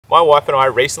My wife and I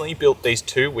recently built these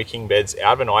 2 wicking beds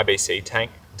out of an IBC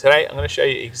tank. Today I'm going to show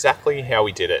you exactly how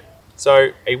we did it.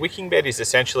 So a wicking bed is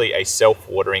essentially a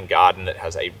self-watering garden that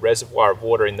has a reservoir of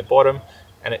water in the bottom,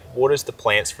 and it waters the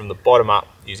plants from the bottom up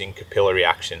using capillary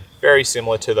action. Very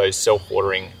similar to those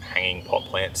self-watering hanging pot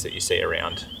plants that you see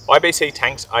around. IBC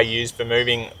tanks are used for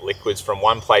moving liquids from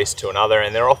one place to another,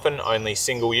 and they're often only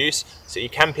single use, so you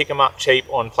can pick them up cheap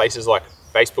on places like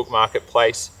Facebook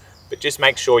Marketplace, but just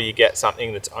make sure you get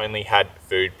something that's only had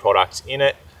food products in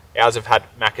it. Ours have had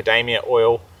macadamia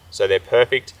oil, so they're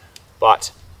perfect,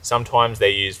 but sometimes they're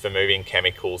used for moving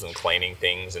chemicals and cleaning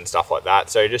things and stuff like that,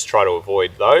 so just try to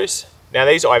avoid those. Now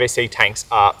these IBC tanks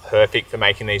are perfect for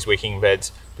making these wicking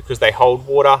beds because they hold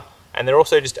water, and they're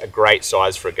also just a great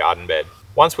size for a garden bed.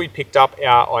 Once we picked up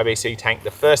our IBC tank,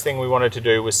 the first thing we wanted to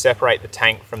do was separate the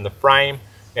tank from the frame.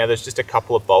 Now there's just a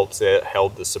couple of bolts that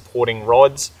held the supporting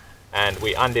rods, and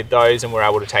we undid those and we're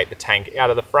able to take the tank out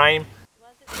of the frame.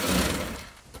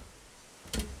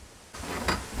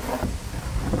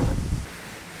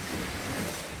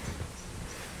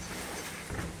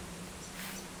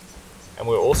 And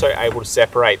we were also able to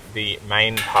separate the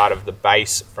main part of the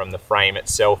base from the frame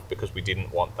itself because we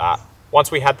didn't want that. Once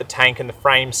we had the tank and the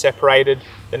frame separated,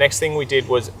 the next thing we did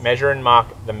was measure and mark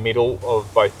the middle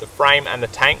of both the frame and the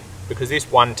tank, because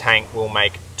this one tank will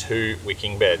make 2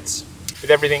 wicking beds. With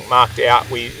everything marked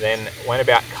out, we then went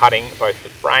about cutting both the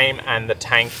frame and the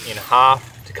tank in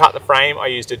half. To cut the frame, I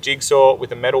used a jigsaw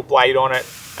with a metal blade on it,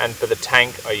 and for the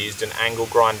tank, I used an angle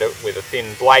grinder with a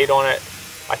thin blade on it.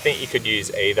 I think you could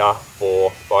use either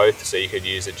for both, so you could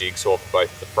use a jigsaw for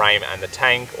both the frame and the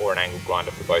tank, or an angle grinder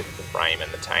for both the frame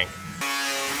and the tank.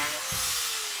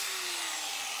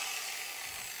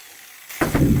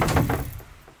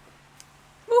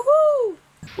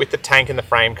 With the tank and the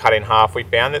frame cut in half, we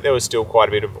found that there was still quite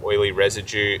a bit of oily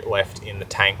residue left in the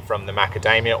tank from the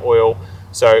macadamia oil.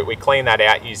 So we cleaned that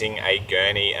out using a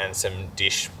gurney and some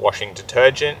dishwashing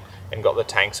detergent and got the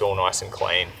tanks all nice and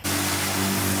clean.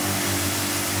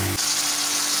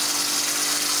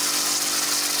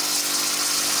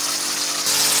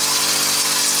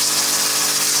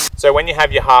 So when you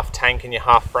have your half tank and your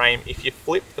half frame, if you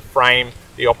flip the frame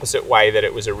the opposite way that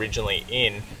it was originally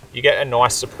in, you get a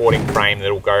nice supporting frame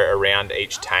that will go around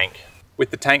each tank.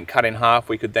 With the tank cut in half,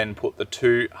 we could then put the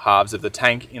 2 halves of the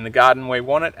tank in the garden we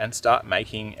want it and start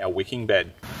making our wicking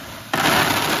bed.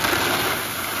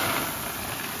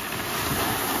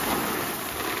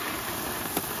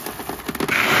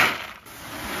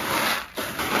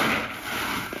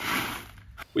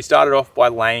 We started off by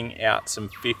laying out some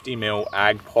 50mm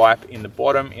ag pipe in the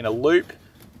bottom in a loop,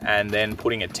 and then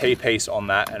putting a T-piece on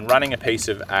that and running a piece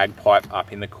of ag pipe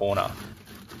up in the corner.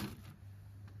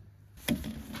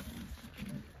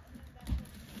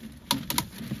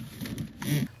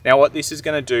 Now what this is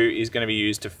going to do is going to be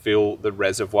used to fill the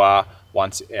reservoir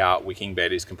once our wicking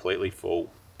bed is completely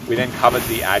full. We then covered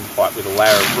the ag pipe with a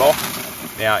layer of rock.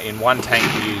 Now in one tank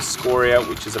we used scoria,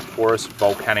 which is a porous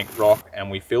volcanic rock, and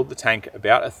we filled the tank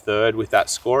about 1/3 with that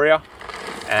scoria.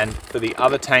 And for the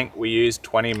other tank we used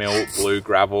 20mm blue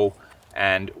gravel,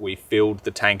 and we filled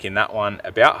the tank in that one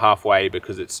about halfway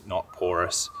because it's not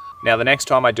porous. Now the next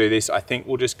time I do this, I think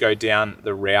we'll just go down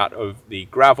the route of the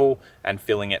gravel and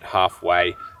filling it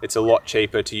halfway. It's a lot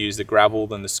cheaper to use the gravel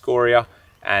than the scoria,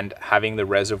 and having the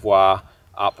reservoir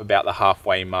up about the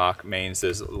halfway mark means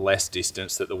there's less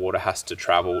distance that the water has to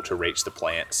travel to reach the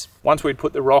plants. Once we'd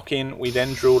put the rock in, we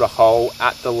then drilled a hole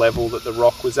at the level that the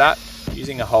rock was at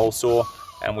using a hole saw,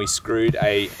 and we screwed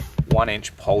a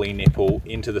 1-inch poly nipple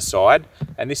into the side,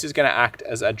 and this is going to act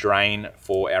as a drain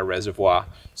for our reservoir,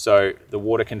 so the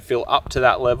water can fill up to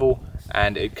that level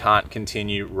and it can't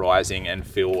continue rising and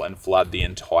fill and flood the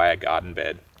entire garden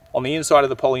bed. On the inside of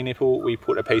the poly nipple we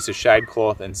put a piece of shade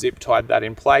cloth and zip tied that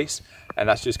in place, and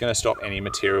that's just going to stop any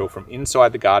material from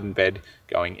inside the garden bed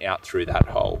going out through that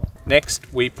hole.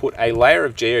 Next we put a layer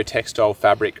of geotextile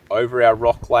fabric over our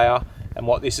rock layer, and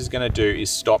what this is going to do is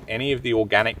stop any of the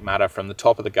organic matter from the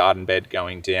top of the garden bed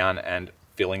going down and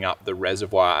filling up the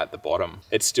reservoir at the bottom.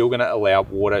 It's still going to allow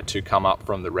water to come up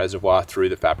from the reservoir through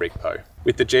the fabric though.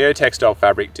 With the geotextile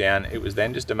fabric down, it was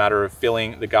then just a matter of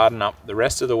filling the garden up the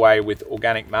rest of the way with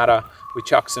organic matter. We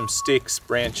chucked some sticks,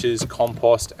 branches,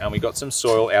 compost, and we got some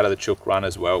soil out of the chook run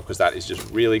as well, because that is just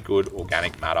really good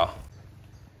organic matter.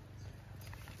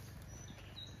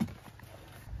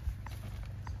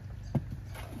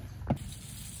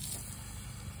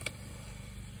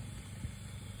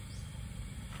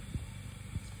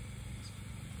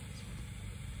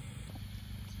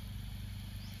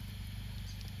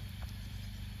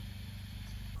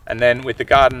 And then with the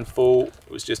garden full,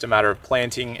 it was just a matter of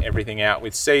planting everything out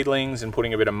with seedlings and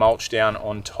putting a bit of mulch down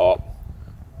on top.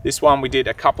 This one we did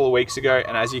a couple of weeks ago,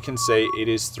 and as you can see, it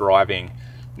is thriving.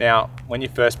 Now, when you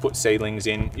first put seedlings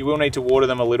in, you will need to water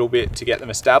them a little bit to get them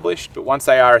established, but once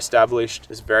they are established,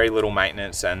 there's very little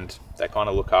maintenance and they kind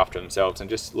of look after themselves. And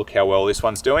just look how well this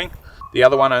one's doing. The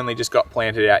other one only just got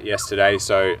planted out yesterday,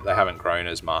 so they haven't grown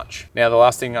as much. Now, the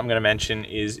last thing I'm going to mention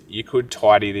is you could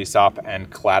tidy this up and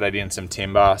clad it in some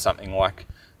timber, something like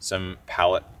some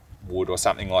pallet wood or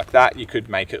something like that. You could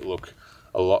make it look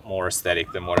a lot more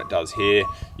aesthetic than what it does here.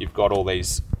 You've got all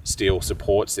these steel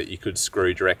supports that you could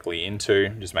screw directly into.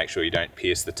 Just make sure you don't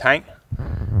pierce the tank,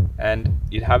 and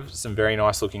you'd have some very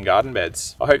nice looking garden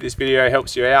beds. I hope this video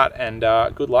helps you out, and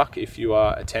good luck if you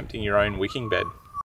are attempting your own wicking bed.